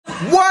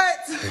What?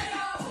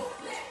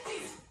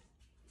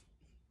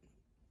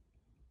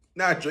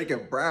 Not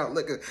drinking brown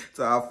liquor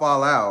till I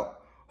fall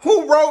out.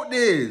 Who wrote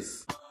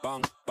this?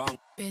 Bong, bong.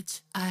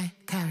 Bitch, I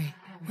carry.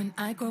 When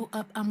I grow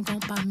up, I'm gon'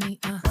 buy me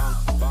a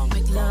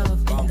make love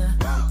in the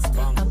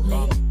stay up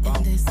late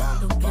in this.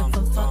 Don't give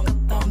a fuck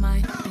about my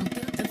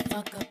get the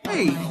fuck up.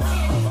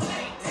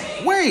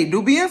 Wait,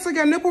 do Beyoncé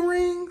got nipple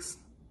rings?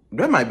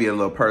 That might be a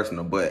little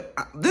personal, but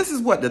this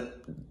is what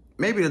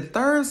maybe the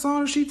third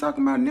song she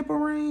talking about nipple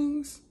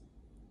rings.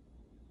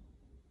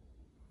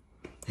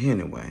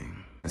 Anyway,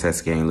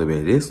 let's get a little bit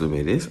of this, a little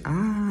bit of this.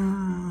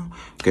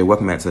 Okay,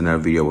 welcome back to another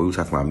video where we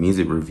talk about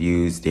music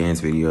reviews,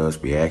 dance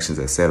videos, reactions,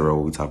 etc.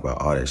 Where we talk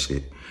about all that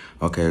shit.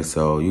 Okay,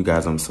 so you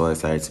guys, I'm so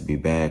excited to be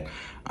back.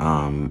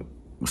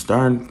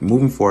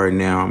 Moving forward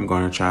now, I'm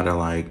gonna try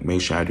to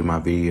make sure I do my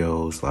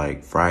videos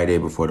Friday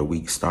before the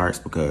week starts,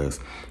 because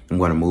I'm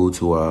gonna move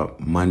to a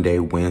Monday,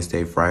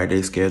 Wednesday,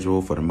 Friday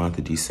schedule for the month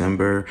of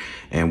December,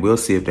 and we'll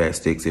see if that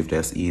sticks, if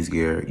that's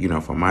easier,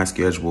 for my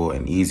schedule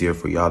and easier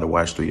for y'all to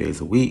watch 3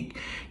 days a week,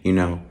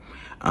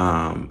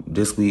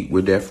 This week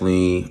we're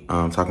definitely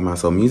talking about,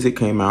 so music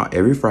came out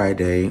every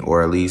Friday,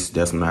 or at least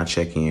that's when I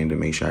check in to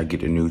make sure I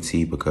get the new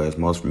tea, because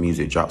most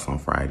music drops on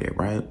Friday,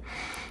 right?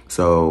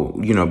 So,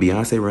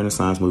 Beyoncé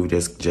Renaissance movie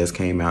just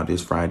came out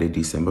this Friday,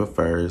 December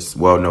 1st.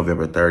 Well,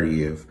 November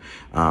 30th,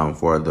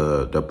 for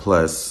the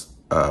Plus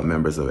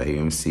members of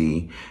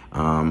AMC.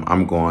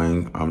 I'm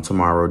going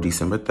tomorrow,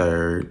 December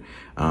 3rd.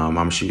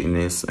 I'm shooting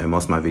this and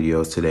most of my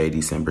videos today,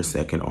 December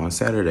 2nd on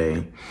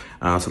Saturday.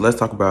 So let's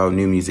talk about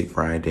New Music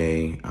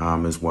Friday,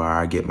 is where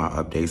I get my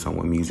updates on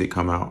when music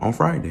come out on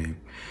Friday.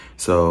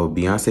 So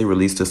Beyoncé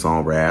released a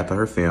song right after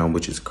her film,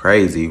 which is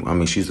crazy. I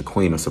mean, she's the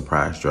queen of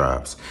surprise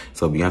drops.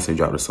 So Beyoncé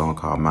dropped a song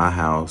called My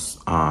House.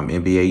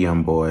 NBA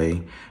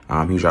Youngboy,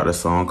 he dropped a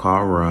song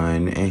called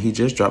Run, and he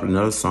just dropped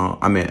another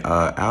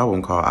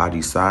album called I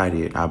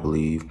Decided, I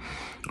believe.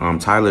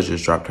 Tyler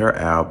just dropped her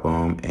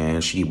album,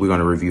 and we're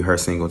gonna review her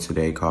single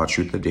today called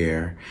Truth or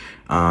Dare.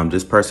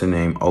 This person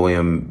named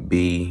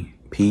OMB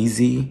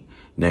Peasy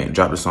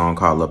dropped a song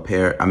called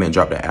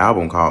dropped the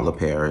album called La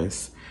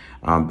Paris.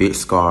 Big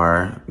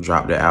Scar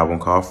dropped the album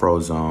called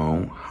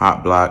Frozone.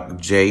 Hot Block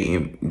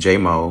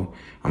J-Mo,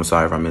 I'm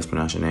sorry if I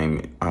mispronounced your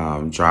name,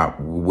 dropped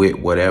With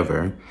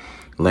Whatever.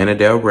 Lana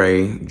Del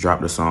Rey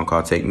dropped a song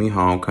called Take Me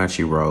Home,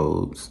 Country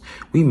Roads.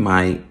 We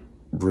might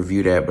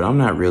review that, but I'm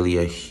not really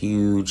a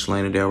huge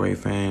Lana Del Rey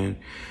fan.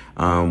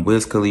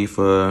 Wiz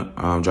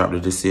Khalifa dropped the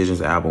Decisions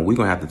album. We're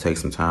gonna have to take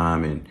some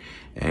time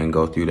and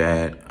go through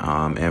that.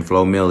 And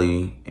Flo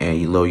Milli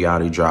and Lil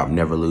Yachty dropped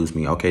Never Lose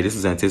Me. Okay, this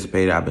is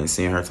anticipated. I've been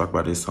seeing her talk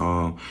about this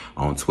song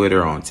on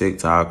Twitter, on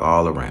TikTok,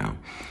 all around.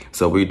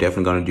 So we're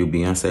definitely gonna do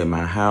Beyonce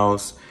My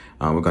House.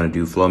 We're gonna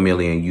do Flo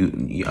Milli and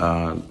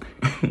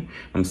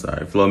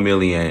Flo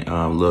Milli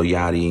and Lil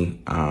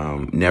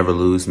Yachty, Never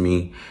Lose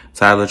Me.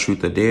 Tyler,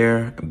 Truth or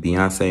Dare,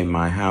 Beyonce,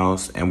 My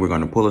House, and we're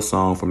gonna pull a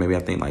song from maybe I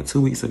think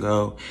 2 weeks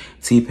ago,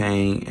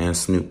 T-Pain and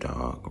Snoop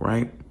Dogg,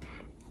 right?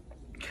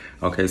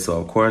 Okay, so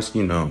of course,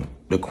 the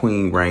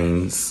queen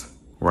reigns,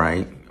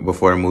 right,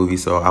 before the movie,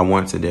 so I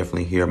want to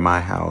definitely hear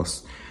My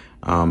House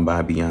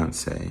by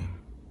Beyonce.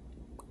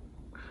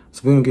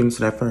 So we're gonna get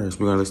into that first.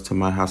 We're gonna listen to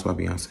My House by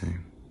Beyonce.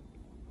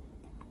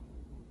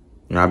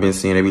 I've been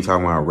seeing they be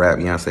talking about rap,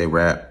 Beyonce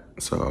rap.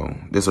 So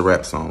this is a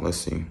rap song. Let's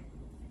see.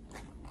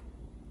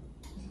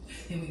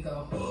 Here we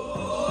go.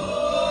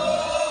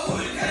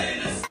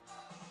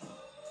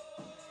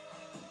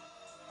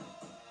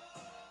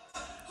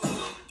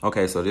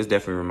 Okay, so this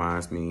definitely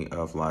reminds me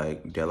of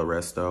Della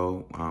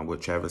Resto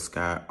with Travis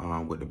Scott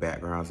with the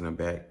backgrounds in the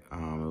back.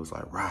 It was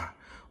like rah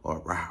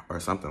or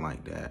something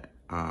like that.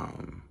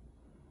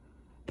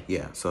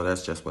 Yeah, so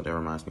that's just what that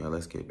reminds me of.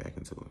 Let's get back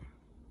into it.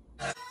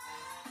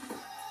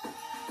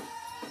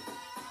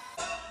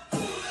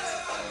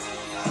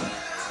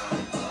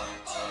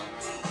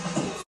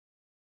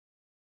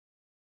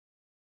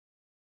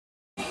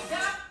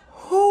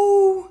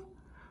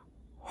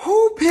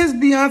 Who pissed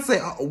Beyonce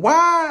off?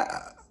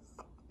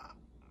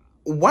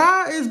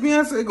 Why is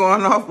Beyonce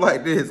going off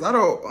like this? I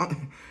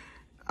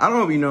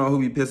don't be knowing who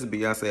be pissing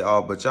Beyonce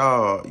off, but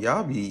y'all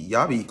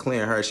be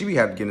clearing her. She be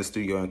having to get in the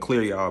studio and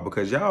clear y'all,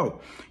 because y'all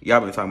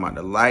been talking about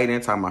the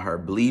lighting, talking about her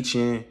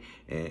bleaching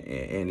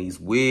and these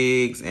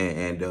wigs,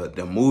 and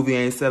the movie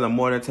ain't selling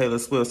more than Taylor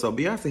Swift. So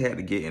Beyonce had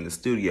to get in the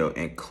studio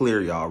and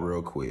clear y'all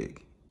real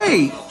quick.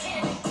 Wait,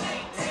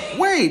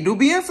 do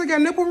Beyonce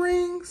got nipple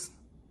rings?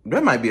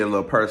 That might be a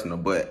little personal,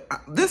 but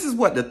this is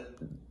what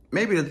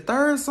maybe the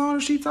third song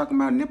she talking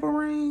about nipple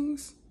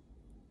rings.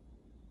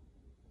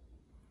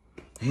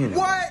 Anyway.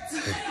 What?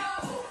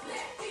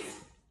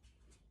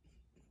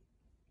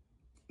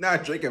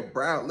 Not drinking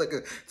brown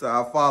liquor till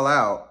I fall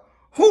out.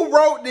 Who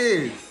wrote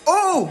this?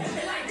 Oh,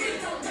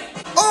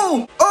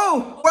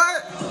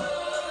 what?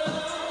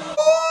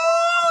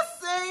 Oh,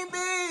 same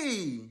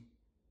B.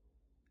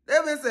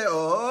 That bitch said,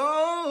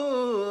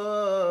 oh,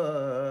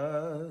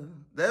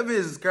 that bitch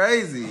is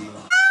crazy.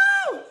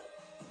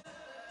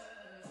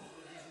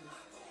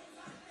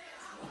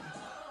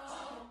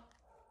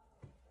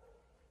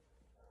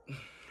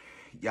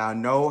 Y'all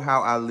know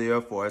how I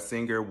live for a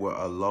singer with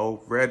a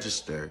low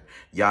register.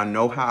 Y'all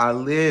know how I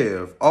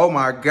live. Oh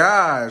my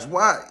gosh,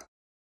 what?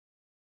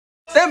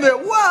 Damn it,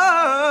 whoa.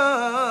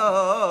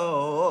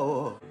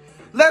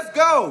 Let's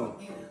go.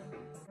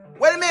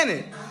 Wait a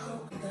minute.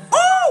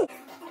 Oh!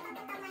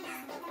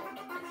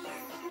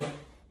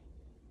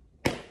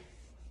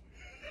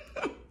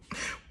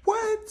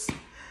 What?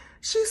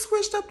 She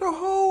switched up the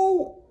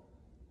whole...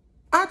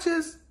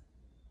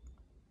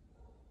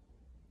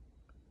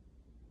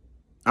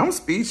 I'm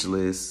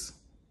speechless.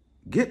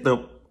 Get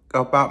the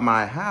up out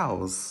my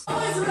house.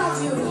 Always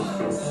about you.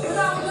 But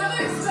I'll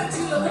never expect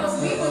you to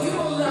love me when you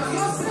don't love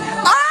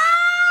yourself.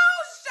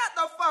 Oh, shut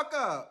the fuck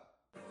up.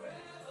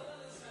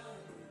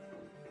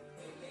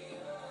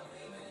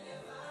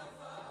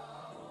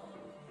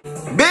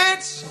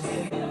 Bitch,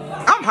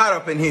 I'm hot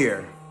up in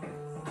here.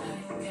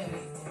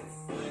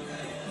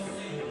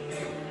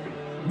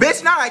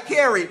 Bitch, now I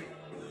carry.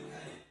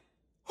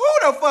 Who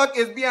the fuck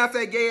is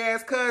Beyonce gay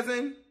ass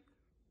cousin?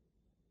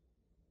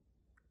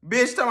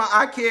 Bitch, talking about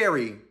I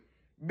carry.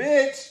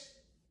 Bitch.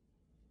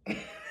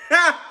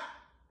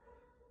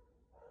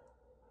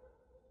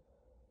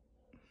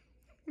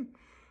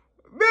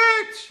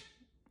 Bitch.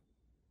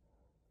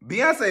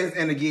 Beyonce is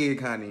in the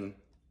gig, honey.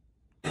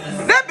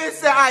 That bitch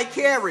said I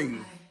carry.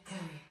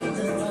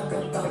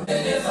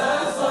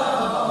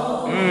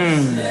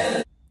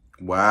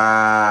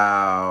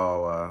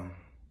 Wow.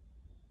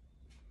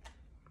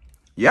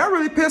 Y'all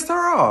really pissed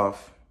her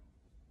off.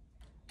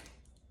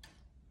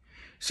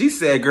 She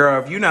said,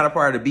 girl, if you're not a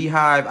part of the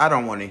Beehive, I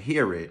don't want to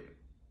hear it.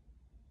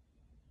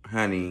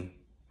 Honey,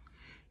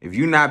 if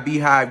you're not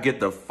Beehive, get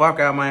the fuck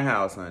out my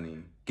house, honey.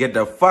 Get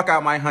the fuck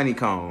out my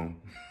honeycomb.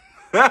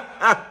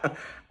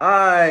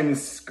 I'm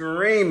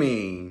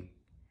screaming.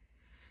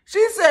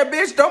 She said,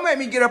 bitch, don't make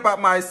me get up out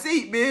my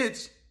seat,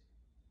 bitch.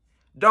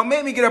 Don't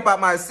make me get up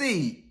out my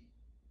seat.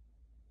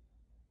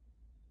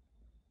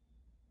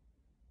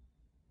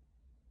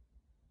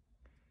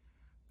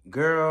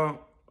 Girl,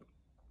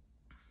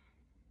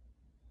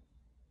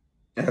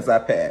 as I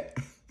pat.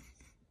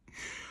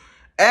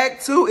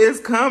 Act 2 is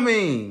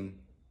coming.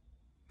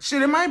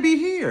 Shit, it might be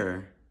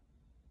here.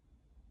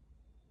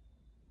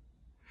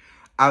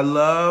 I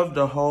love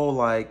the whole,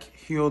 like,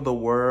 heal the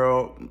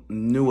world,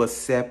 new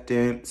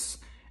acceptance,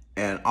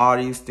 and all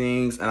these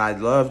things. And I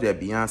love that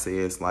Beyonce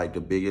is, like,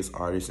 the biggest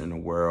artist in the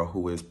world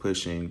who is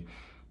pushing,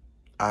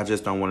 I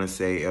just don't want to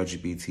say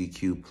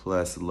LGBTQ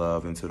plus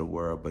love into the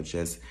world, but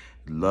just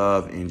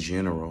love in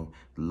general,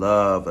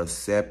 love,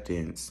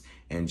 acceptance,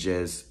 and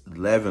just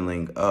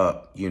leveling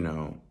up, you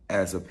know,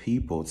 as a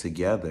people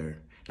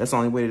together. That's the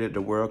only way that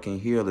the world can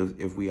heal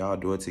if we all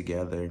do it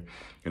together.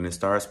 And it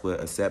starts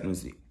with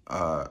acceptance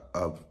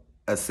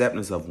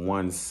of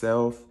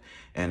oneself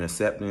and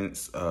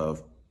acceptance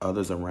of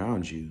others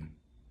around you.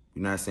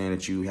 You're not saying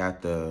that you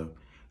have to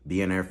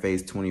be in their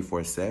face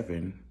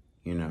 24/7,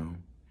 you know,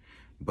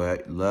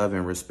 but love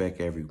and respect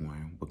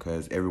everyone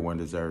because everyone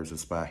deserves a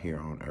spot here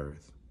on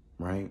earth,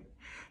 right?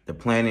 The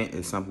planet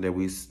is something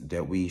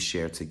that we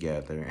share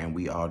together, and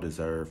we all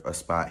deserve a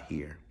spot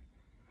here.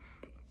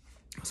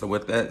 So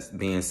with that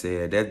being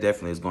said, that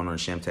definitely is going on the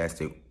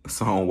Shamtastic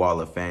Song Wall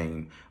of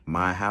Fame.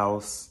 My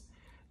House,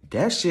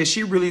 that shit,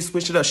 she really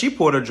switched it up. She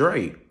pulled a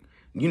Drake.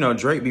 You know,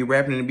 Drake be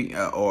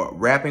rapping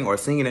or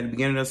singing at the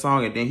beginning of the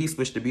song, and then he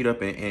switched the beat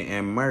up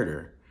and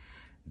murder.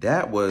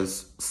 That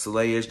was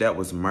slayish. That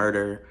was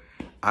murder.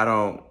 I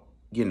don't,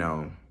 you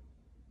know,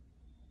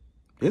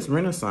 this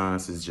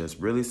Renaissance is just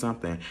really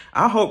something.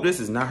 I hope this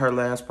is not her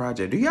last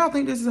project. Do y'all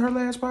think this is her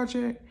last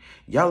project?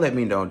 Y'all let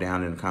me know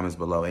down in the comments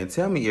below. And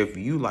tell me if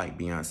you like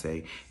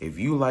Beyonce, if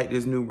you like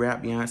this new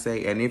rap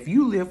Beyonce, and if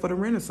you live for the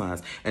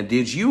Renaissance. And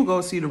did you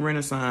go see the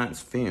Renaissance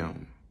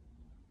film?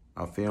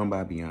 A film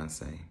by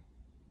Beyonce.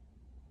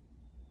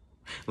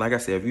 Like I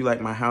said, if you like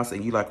My House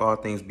and you like all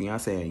things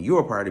Beyonce and you're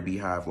a part of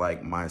Beehive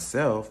like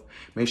myself,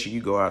 make sure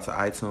you go out to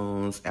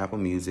iTunes, Apple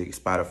Music,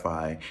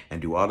 Spotify,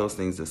 and do all those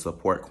things to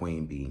support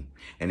Queen Bee.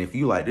 And if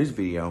you like this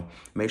video,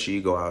 make sure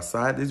you go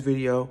outside this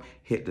video,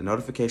 hit the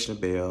notification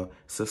bell,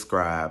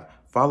 subscribe,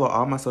 follow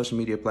all my social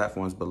media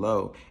platforms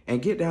below,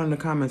 and get down in the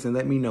comments and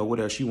let me know what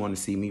else you want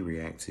to see me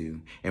react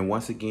to. And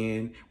once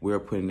again, we're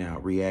putting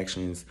out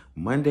reactions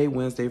Monday,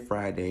 Wednesday,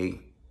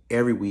 Friday,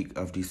 every week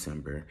of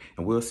December.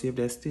 And we'll see if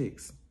that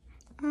sticks.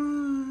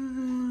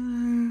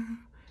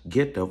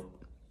 Get the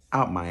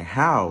out my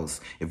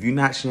house. If you're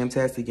not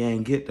Shamtastic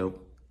Gang, get the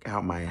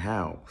out my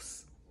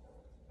house.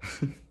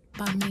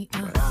 By me,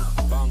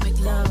 make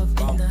love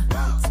in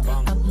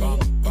the